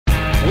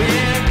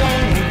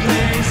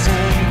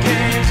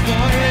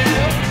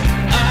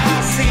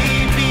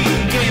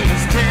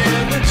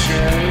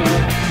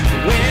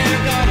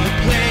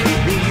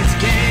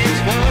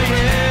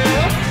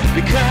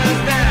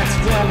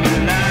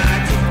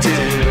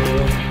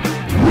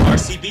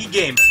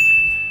game.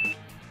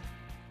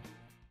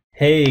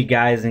 Hey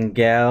guys and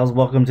gals,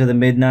 welcome to the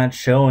midnight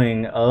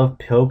showing of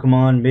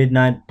Pokemon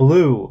Midnight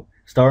Blue,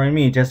 starring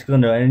me, Jessie.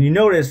 And you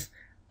notice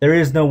there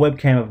is no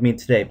webcam of me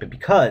today, but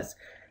because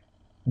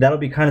that'll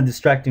be kind of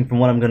distracting from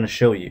what I'm going to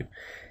show you.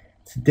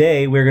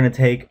 Today we're going to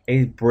take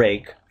a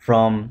break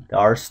from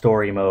our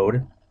story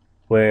mode,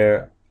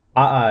 where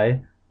I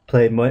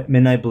play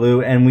Midnight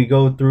Blue and we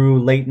go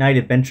through late night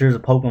adventures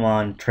of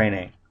Pokemon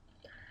training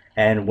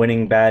and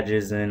winning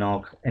badges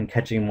and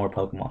catching more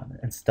Pokemon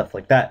and stuff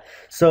like that.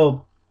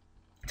 So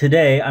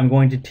today I'm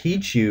going to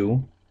teach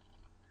you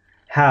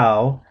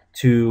how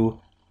to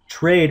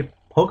trade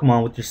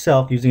Pokemon with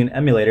yourself using an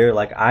emulator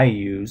like I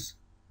use.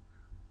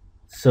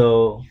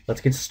 So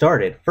let's get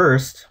started.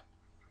 First,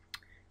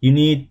 you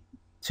need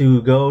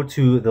to go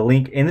to the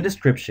link in the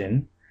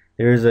description.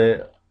 There's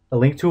a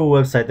link to a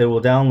website that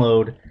will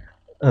download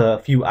a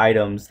few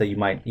items that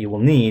you will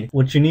need.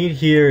 What you need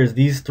here is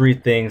these three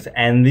things,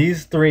 and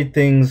these three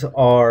things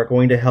are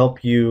going to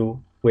help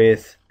you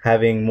with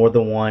having more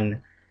than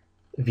one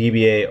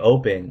VBA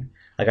open.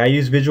 Like I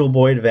use Visual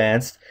Boy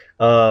Advanced.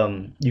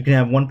 You can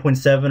have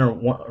 1.7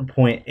 or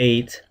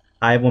 1.8.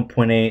 I have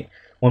 1.8.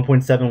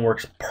 1.7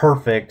 works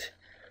perfect.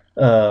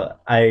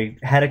 I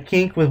had a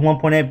kink with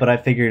 1.8, but I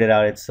figured it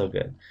out. It's so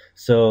good.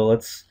 So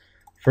let's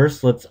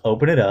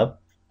open it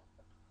up.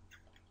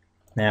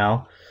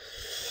 Now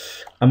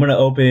I'm going to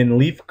open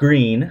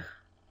LeafGreen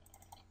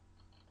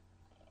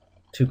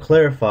to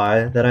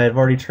clarify that I have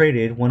already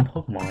traded one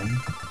Pokemon.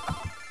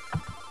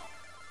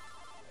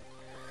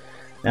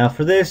 Now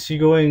for this, you're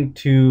going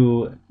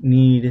to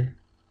need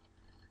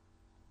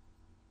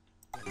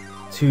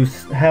to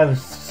have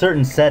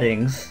certain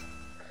settings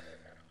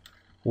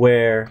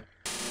where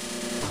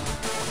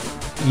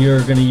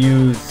you're going to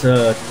use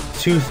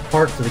two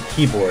parts of the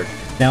keyboard.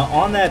 Now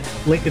on that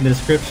link in the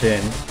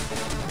description,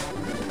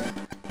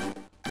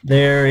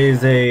 there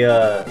is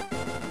a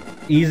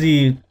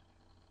easy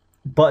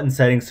button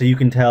setting so you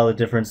can tell the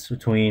difference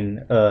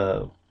between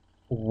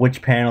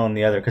which panel and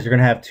the other, because you're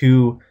going to have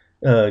two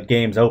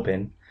games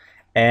open,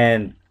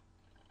 and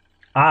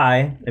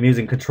I am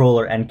using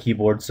controller and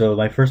keyboard, so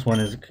my first one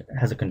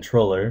has a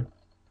controller.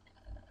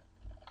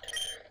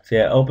 So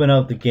yeah, open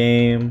up the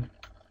game,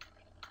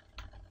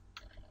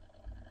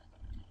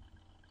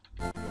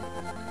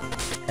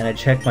 and I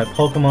check my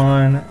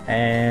Pokemon,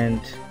 and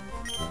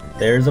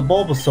there's a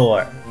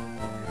Bulbasaur.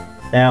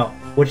 Now,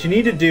 what you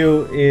need to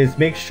do is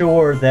make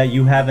sure that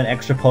you have an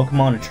extra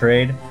Pokemon to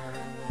trade.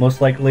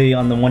 Most likely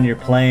on the one you're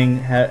playing,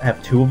 have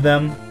two of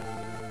them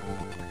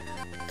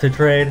to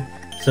trade.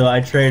 So I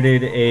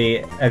traded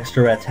a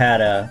extra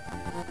Rattata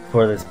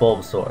for this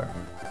Bulbasaur.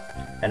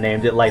 I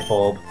named it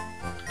Lightbulb.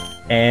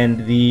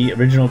 And the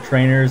original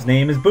trainer's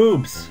name is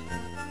Boobs.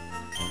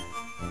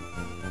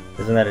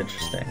 Isn't that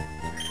interesting?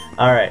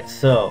 Alright,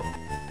 so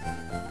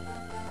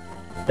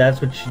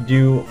that's what you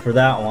do for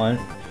that one.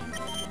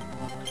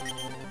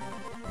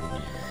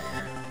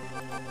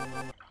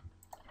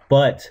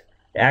 But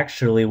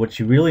actually what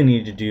you really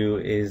need to do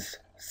is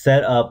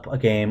set up a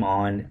game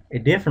on a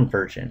different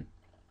version,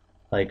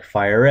 like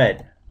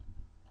FireRed,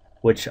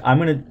 which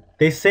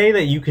they say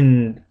that you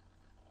can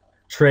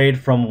trade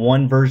from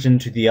one version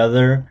to the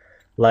other,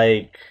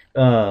 like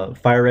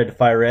FireRed to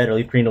FireRed or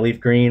LeafGreen to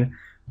LeafGreen,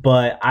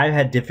 but I've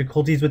had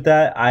difficulties with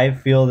that. I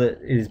feel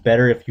that it is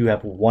better if you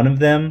have one of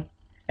them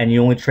and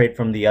you only trade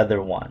from the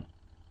other one.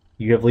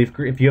 If you have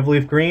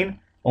LeafGreen,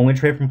 only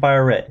trade from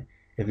FireRed.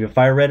 If you have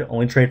FireRed,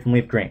 only trade from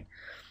LeafGreen.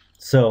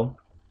 So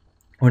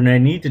what I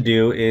need to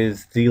do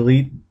is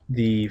delete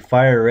the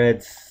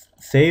FireRed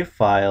save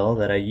file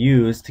that I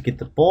used to get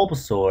the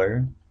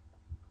Bulbasaur,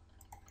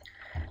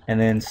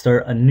 and then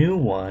start a new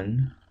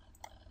one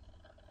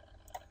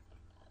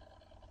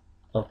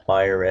of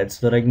FireRed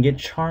so that I can get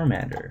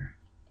Charmander.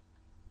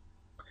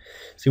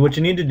 See, what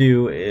you need to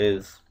do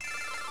is,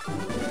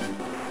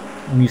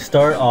 when you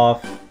start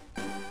off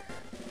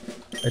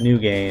a new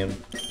game,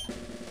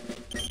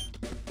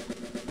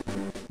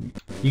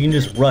 you can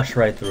just rush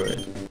right through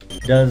it.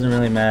 It doesn't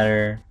really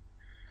matter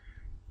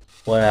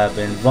what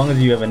happens, as long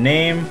as you have a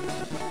name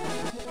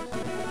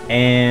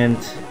and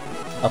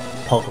a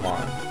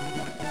Pokemon.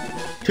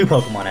 Two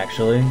Pokemon,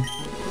 actually.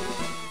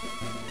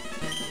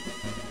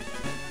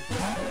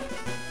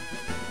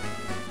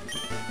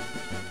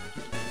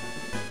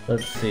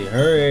 Let's see.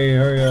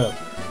 Hurry up.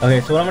 Okay,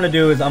 so what I'm gonna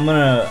do is I'm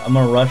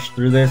gonna rush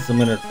through this. I'm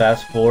gonna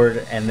fast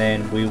forward, and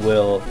then we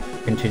will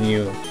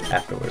continue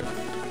afterwards.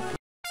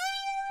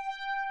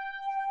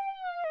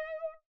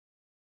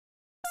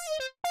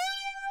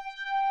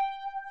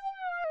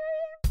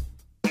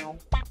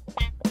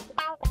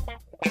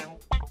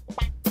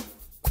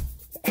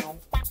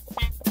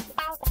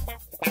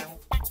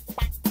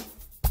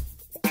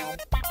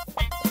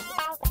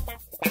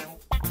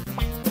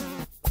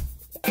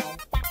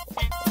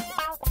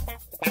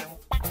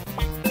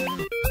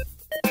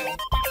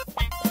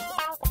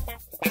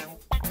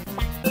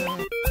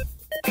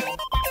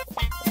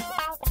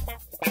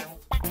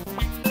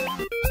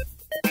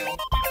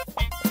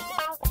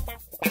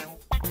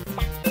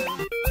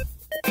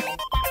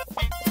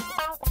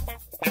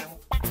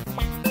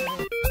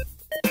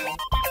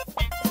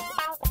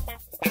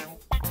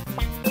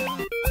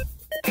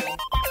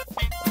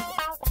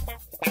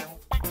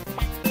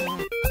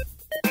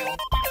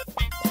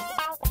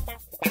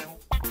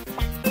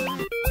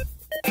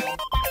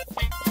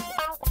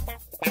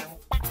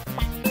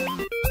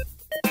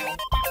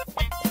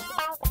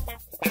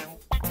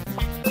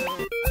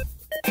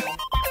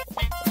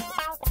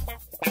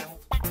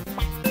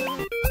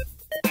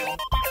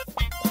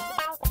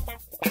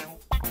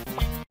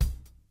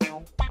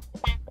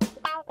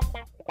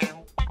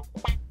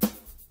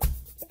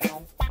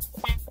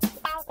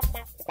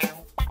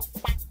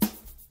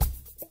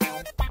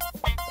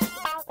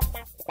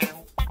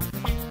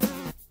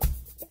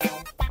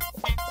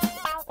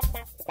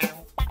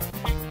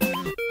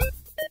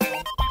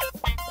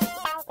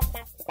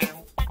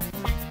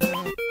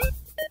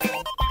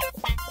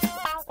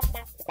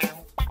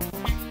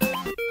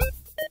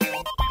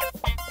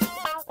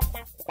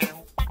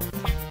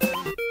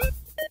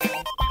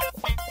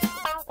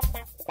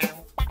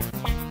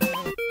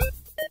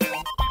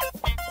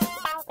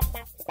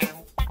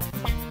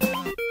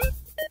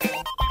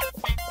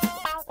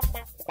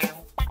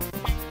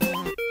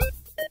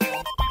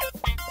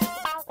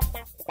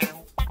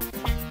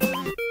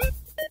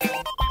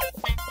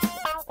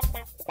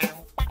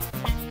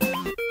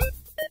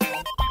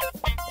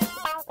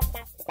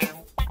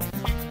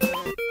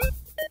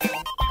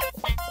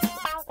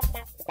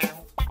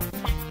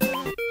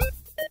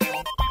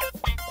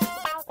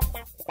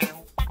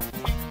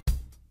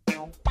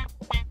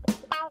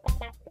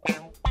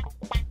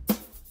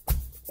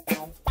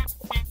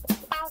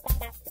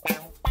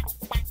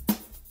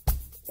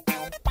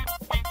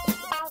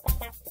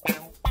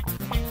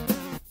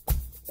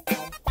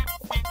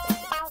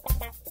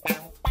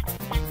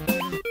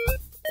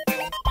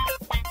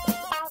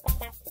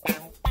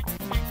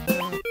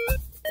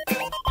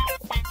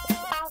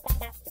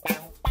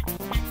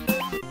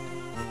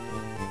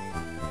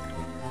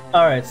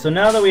 Alright, so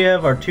now that we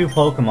have our 2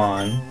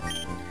 Pokemon,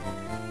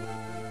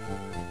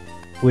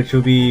 which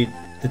will be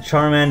the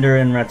Charmander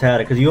and Rattata,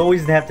 because you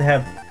always have to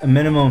have a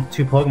minimum of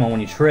 2 Pokemon when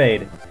you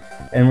trade,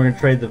 and we're gonna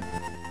trade the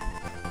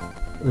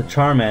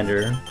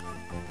Charmander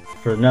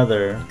for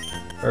another,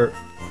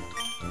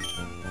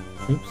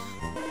 oops,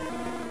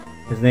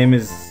 his name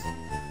is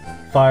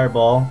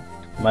Fireball.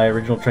 My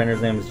original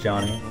trainer's name is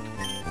Johnny.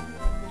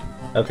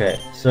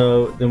 Okay,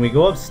 so then we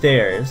go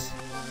upstairs,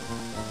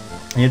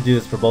 and you have to do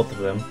this for both of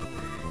them,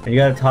 and you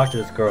gotta talk to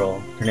this girl.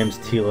 Her name is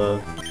Tila.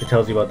 She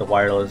tells you about the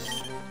wireless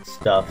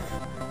stuff,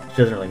 which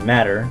doesn't really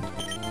matter.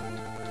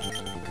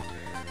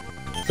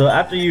 So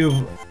after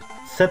you've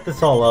set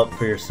this all up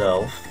for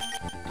yourself,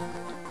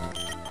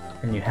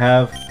 and you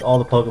have all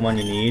the Pokemon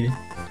you need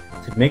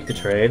to make the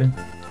trade.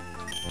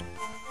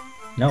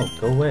 No,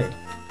 go away.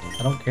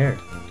 I don't care.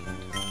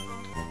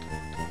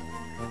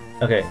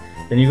 Okay,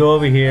 then you go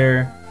over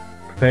here,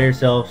 prepare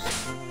yourself,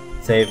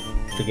 save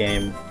the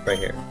game right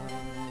here.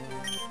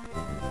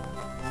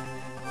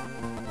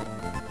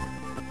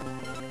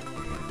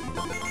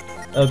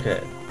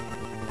 Okay,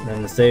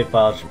 then the save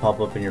file should pop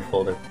up in your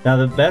folder. Now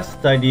the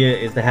best idea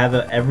is to have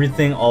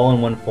everything all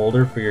in one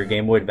folder for your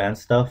Game Boy Advance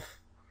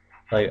stuff.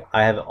 Like,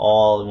 I have it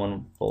all in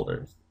one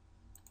folder.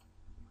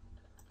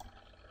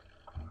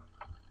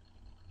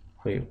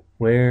 Wait,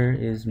 where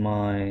is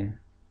my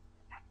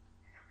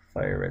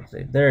FireRed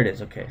save? There it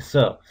is. Okay,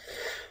 so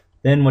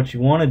then what you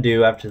want to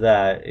do after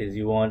that is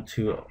you want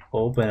to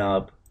open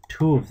up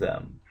 2 of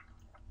them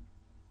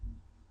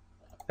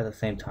at the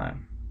same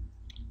time.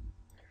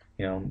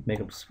 You know, make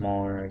them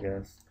smaller, I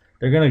guess.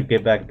 They're gonna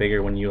get back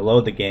bigger when you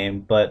load the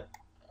game, but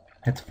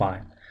that's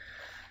fine.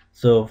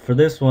 So for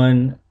this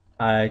one,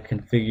 I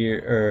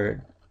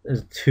configure,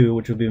 there's 2,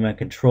 which will be my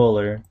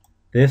controller.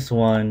 This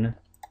one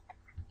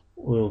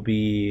will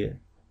be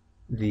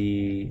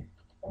the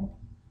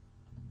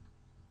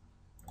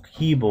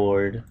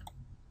keyboard,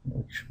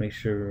 which make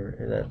sure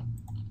that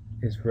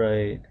is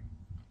right.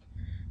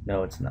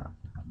 No, it's not.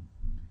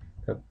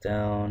 Up,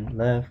 down,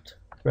 left,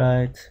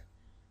 right,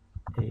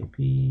 A,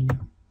 B,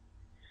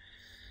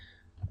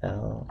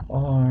 L,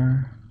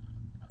 R,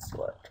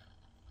 select,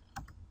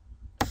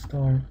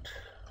 start,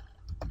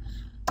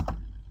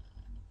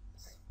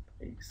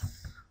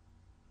 space,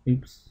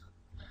 oops,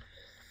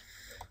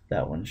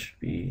 that one should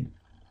be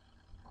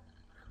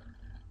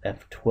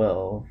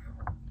F12,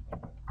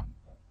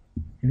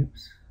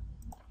 oops,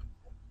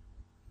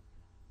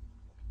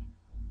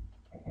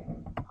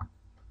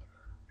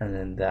 and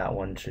then that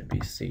one should be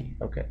C.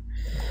 Okay,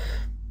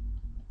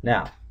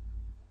 now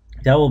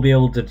that will be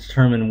able to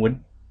determine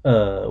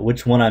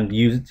which one I'm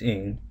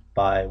using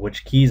by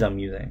which keys I'm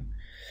using.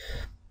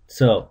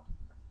 So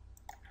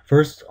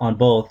first, on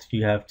both,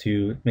 you have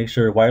to make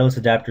sure wireless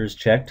adapter is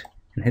checked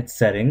and hit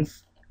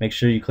settings. Make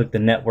sure you click the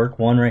network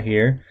one right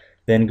here,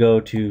 then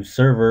go to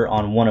server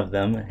on one of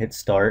them and hit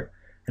start,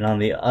 and on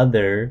the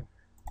other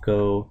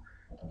go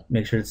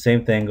make sure it's the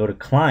same thing, go to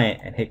client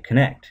and hit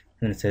connect,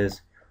 and it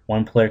says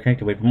 1 player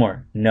connected, wait for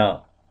more.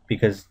 No,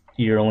 because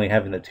you're only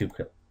having the 2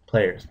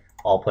 players.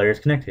 All players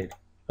connected.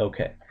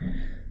 Okay,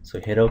 so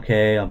hit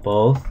OK on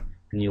both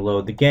and you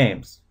load the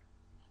games.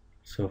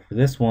 So for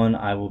this one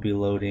I will be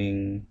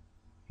loading,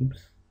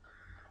 oops,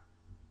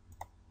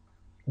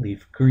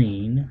 Leaf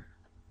Green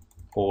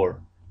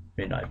or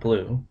Midnight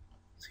Blue.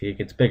 See, it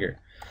gets bigger.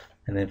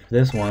 And then for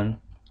this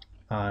one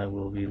I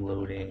will be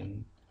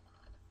loading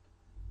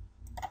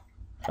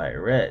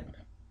Fire Red.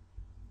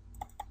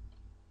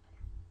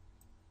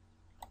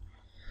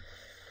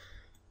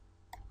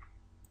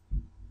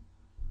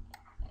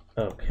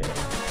 Okay.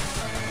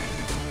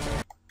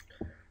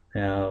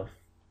 Now,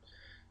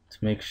 to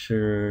make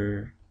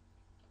sure,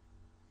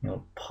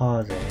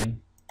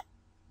 pausing.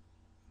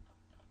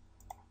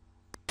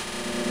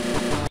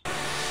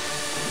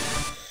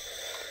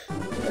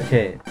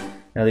 Okay.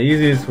 Now the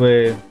easiest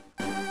way.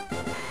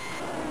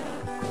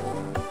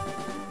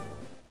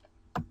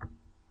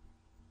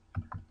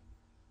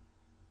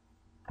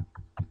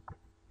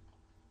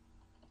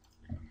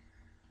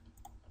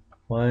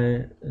 Why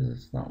is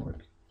this not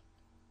working?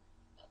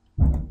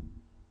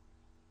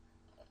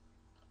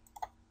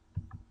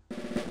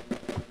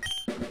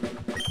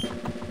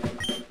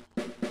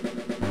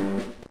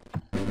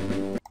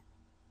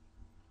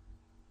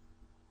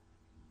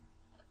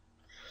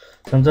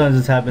 Sometimes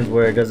this happens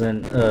where it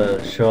doesn't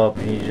show up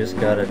and you just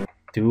gotta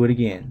do it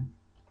again.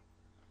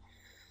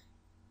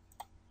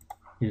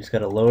 You just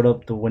gotta load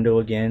up the window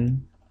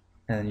again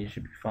and you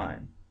should be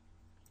fine.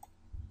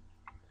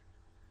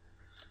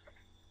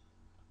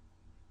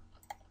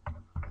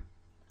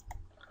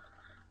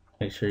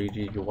 Make sure you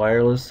do your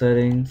wireless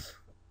settings.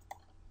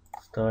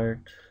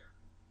 Start.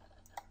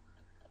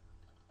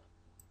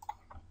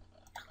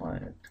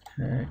 Client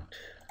connect.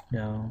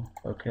 No.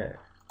 Okay.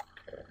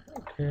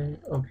 Okay.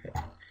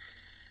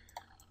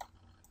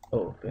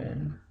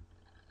 Open.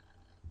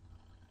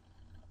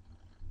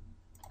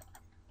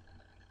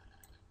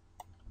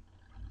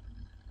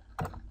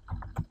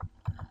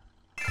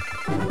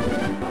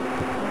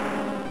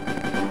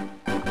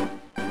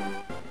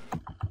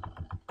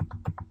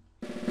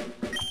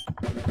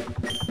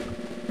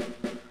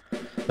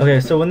 Okay,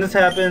 so when this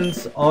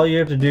happens, all you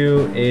have to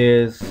do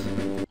is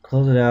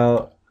close it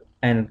out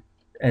and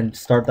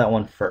start that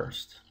one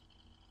first.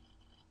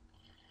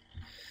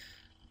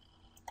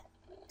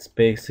 It's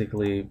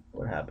basically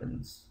what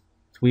happens.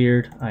 It's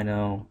weird, I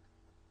know.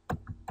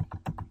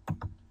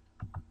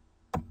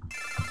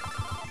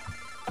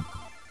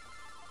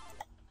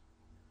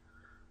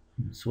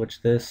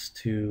 Switch this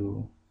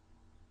to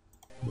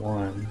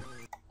 1,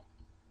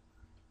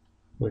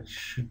 which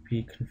should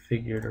be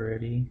configured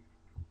already.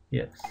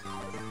 Yes.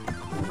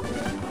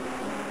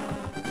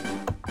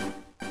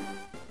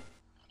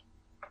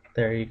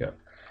 There you go.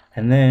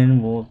 And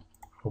then we'll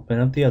open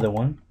up the other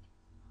one.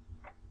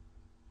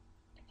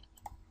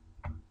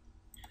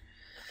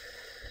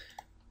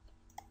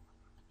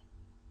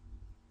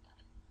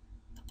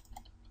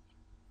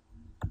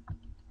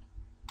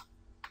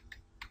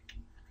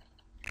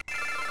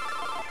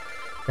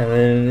 And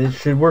then it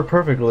should work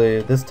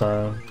perfectly this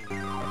time.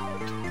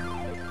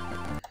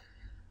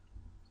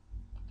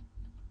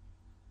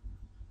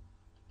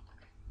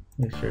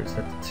 Make sure it's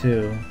set to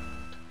 2.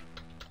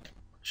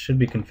 Should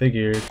be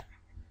configured.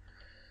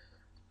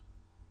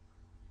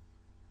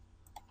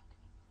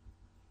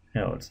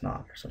 No, it's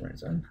not for some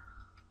reason.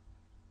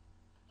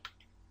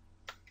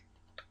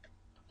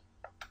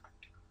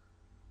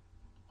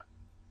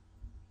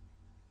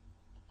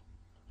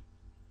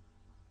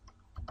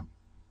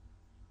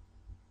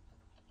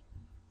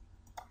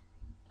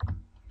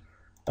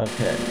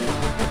 Okay.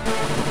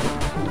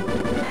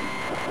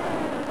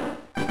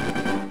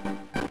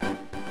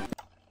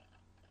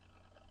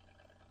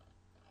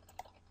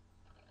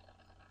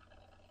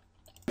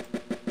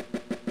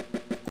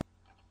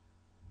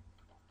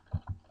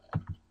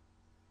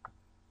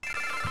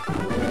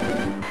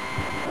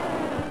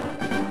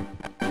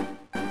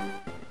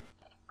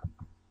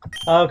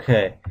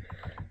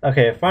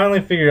 Okay, I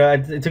finally figured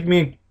out. It took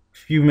me a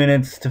few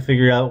minutes to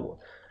figure out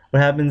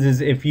what happens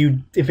is if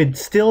it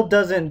still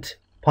doesn't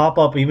pop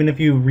up, even if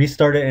you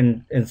restart it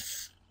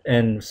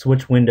and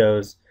switch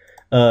windows,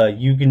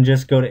 you can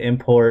just go to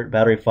import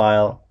battery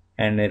file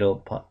and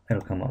it'll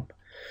come up.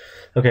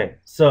 Okay,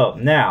 so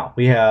now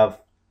we have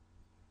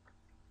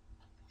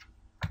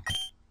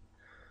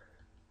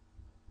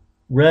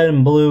red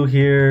and blue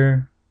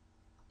here.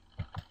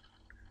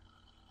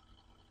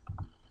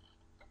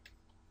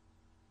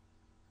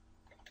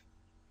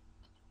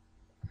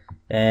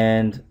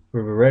 And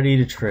we're ready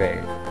to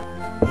trade.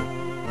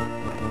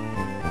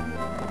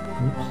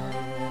 Oops.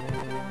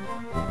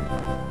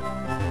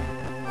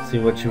 See,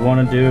 what you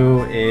want to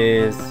do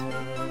is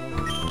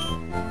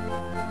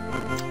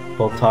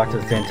both talk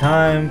at the same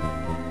time.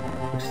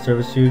 Which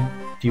service do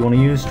you want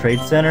to use? Trade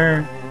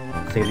Center.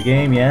 Save the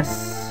game,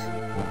 yes.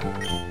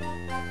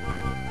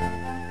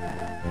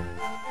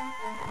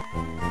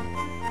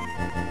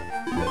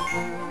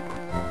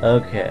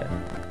 Okay.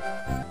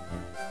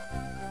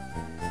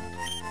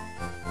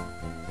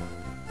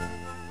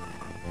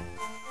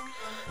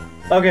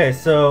 Okay,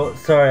 so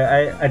sorry,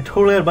 I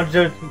totally had a bunch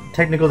of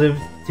technical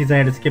difficulties and I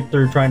had to skip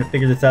through trying to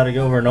figure this out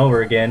over and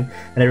over again,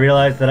 and I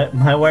realized that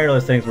my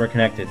wireless things weren't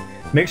connected.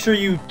 Make sure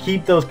you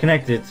keep those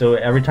connected, so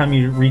every time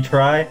you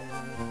retry,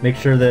 make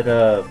sure that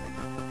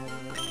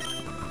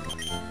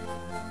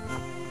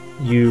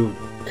you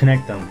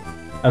connect them.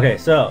 Okay,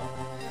 so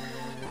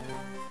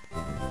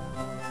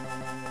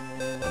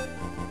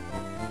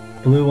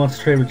Blue wants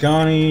to trade with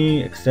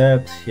Johnny,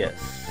 accept,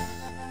 yes.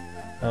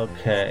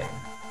 Okay.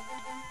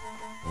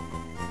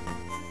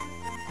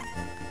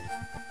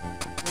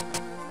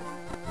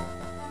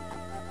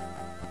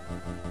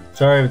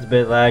 Sorry if it's a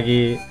bit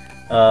laggy.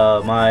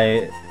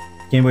 My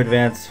Game Boy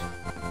Advance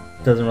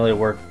doesn't really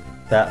work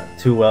that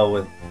too well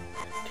with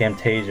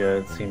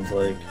Camtasia, it seems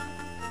like.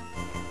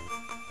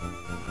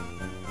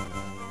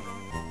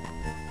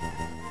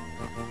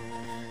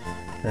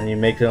 Then you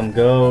make them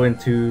go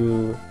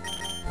into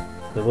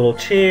the little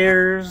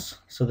chairs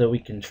so that we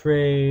can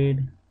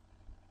trade.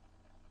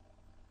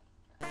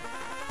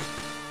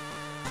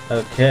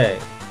 Okay.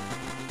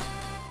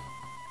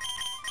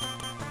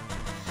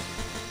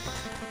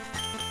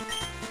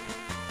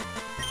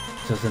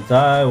 So since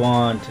I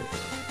want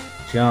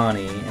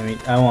Johnny,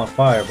 I want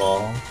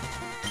Fireball,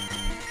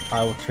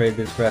 I will trade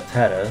this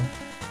Rattata,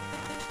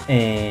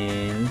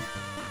 and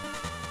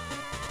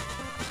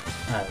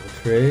I will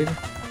trade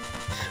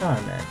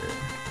Charmander.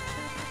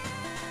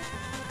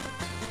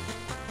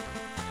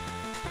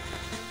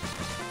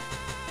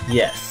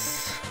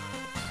 Yes.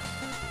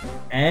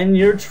 And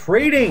you're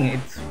trading!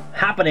 It's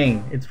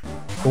happening! It's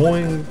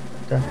going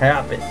to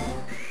happen.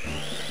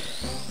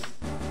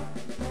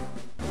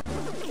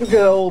 Look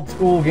at old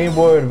school Game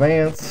Boy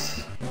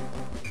Advance.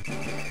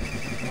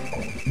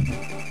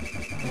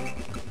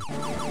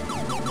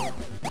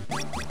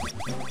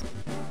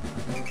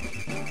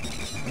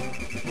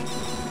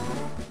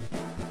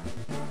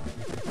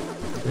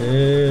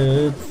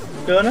 It's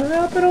gonna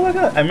happen, oh my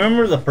god. I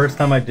remember the first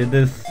time I did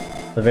this,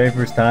 the very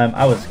first time,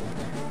 I was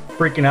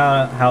freaking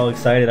out how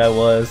excited I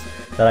was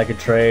that I could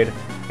trade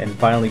and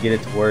finally get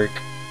it to work.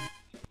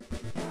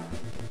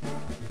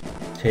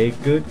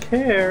 Take good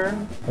care.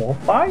 We'll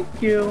fight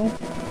you.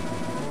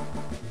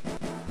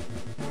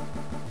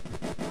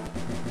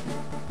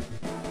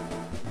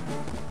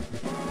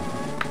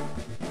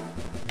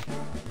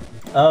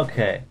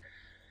 Okay.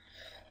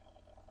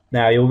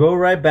 Now you'll go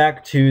right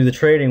back to the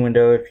trading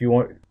window if you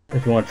want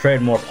to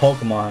trade more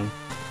Pokemon,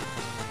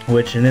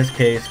 which in this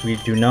case we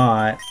do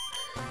not.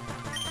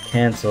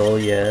 Cancel,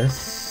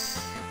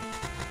 yes.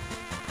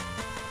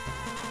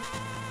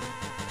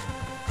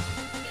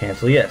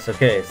 Cancel, yes.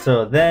 Okay,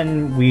 so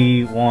then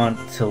we want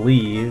to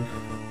leave.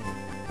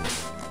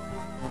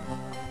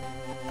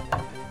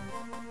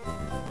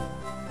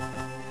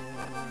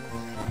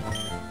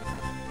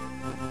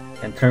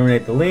 And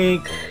terminate the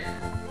link.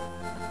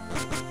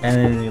 And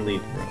then you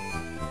leave the room.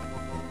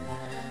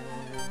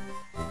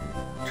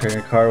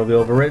 Trainer card will be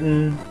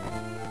overwritten.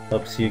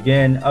 Hope to see you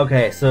again.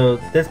 Okay, so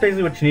that's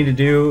basically what you need to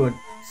do.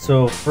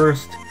 So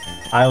first,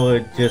 I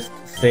would just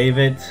save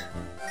it.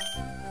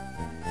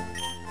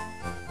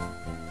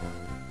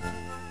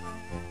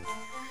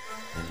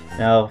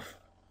 Now,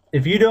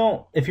 if you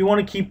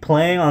want to keep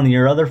playing on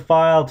your other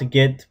file to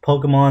get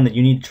Pokemon that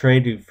you need to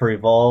trade for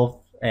Evolve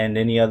and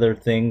any other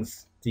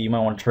things that you might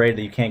want to trade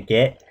that you can't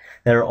get,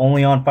 that are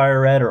only on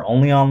FireRed or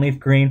only on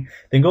LeafGreen,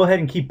 then go ahead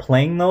and keep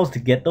playing those to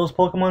get those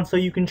Pokemon so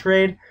you can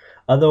trade.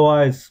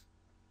 Otherwise,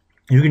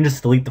 you can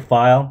just delete the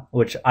file,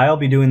 which I'll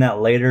be doing that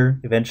later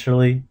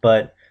eventually,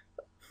 but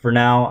for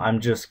now I'm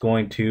just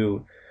going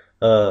to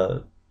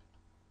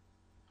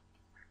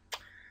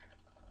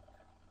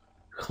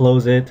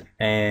close it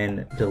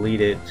and delete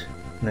it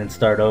and then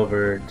start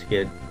over to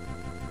get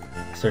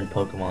a certain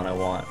Pokemon I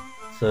want.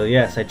 So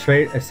yes, I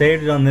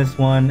saved it on this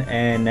one,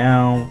 and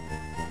now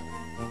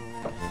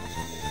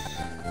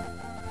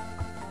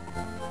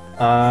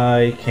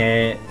I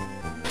can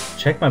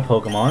check my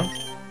Pokemon.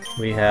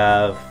 We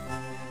have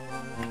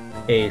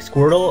a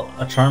Squirtle,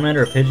 a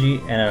Charmander, a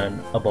Pidgey, and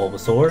a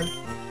Bulbasaur.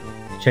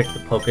 Check the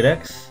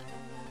Pokedex.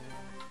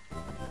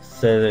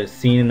 Says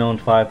seen and known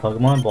 5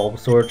 Pokemon: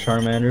 Bulbasaur,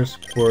 Charmander,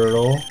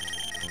 Squirtle,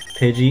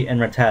 Pidgey, and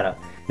Rattata.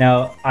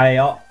 Now, I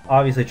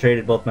obviously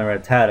traded both my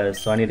Rattatas,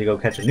 so I need to go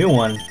catch a new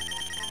one.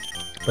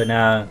 But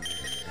now,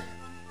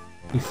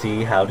 you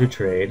see how to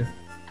trade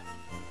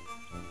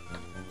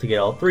to get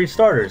all 3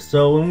 starters.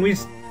 So when we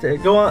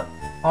go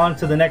on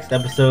to the next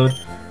episode,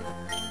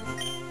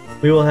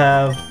 we will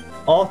have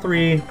all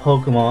 3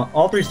 Pokemon,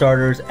 all 3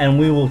 starters, and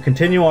we will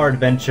continue our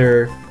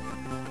adventure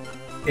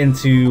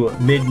into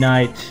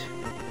midnight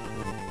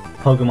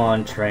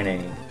Pokemon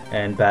training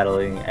and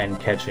battling and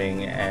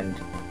catching and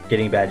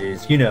getting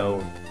badges, you know,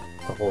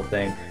 the whole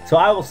thing. So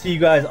I will see you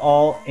guys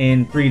all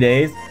in 3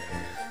 days.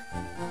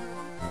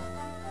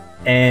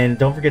 And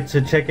don't forget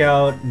to check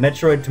out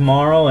Metroid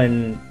tomorrow,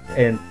 and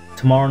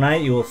tomorrow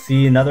night you will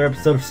see another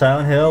episode of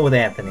Silent Hill with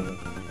Anthony.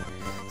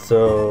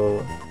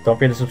 So don't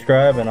forget to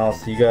subscribe, and I'll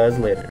see you guys later.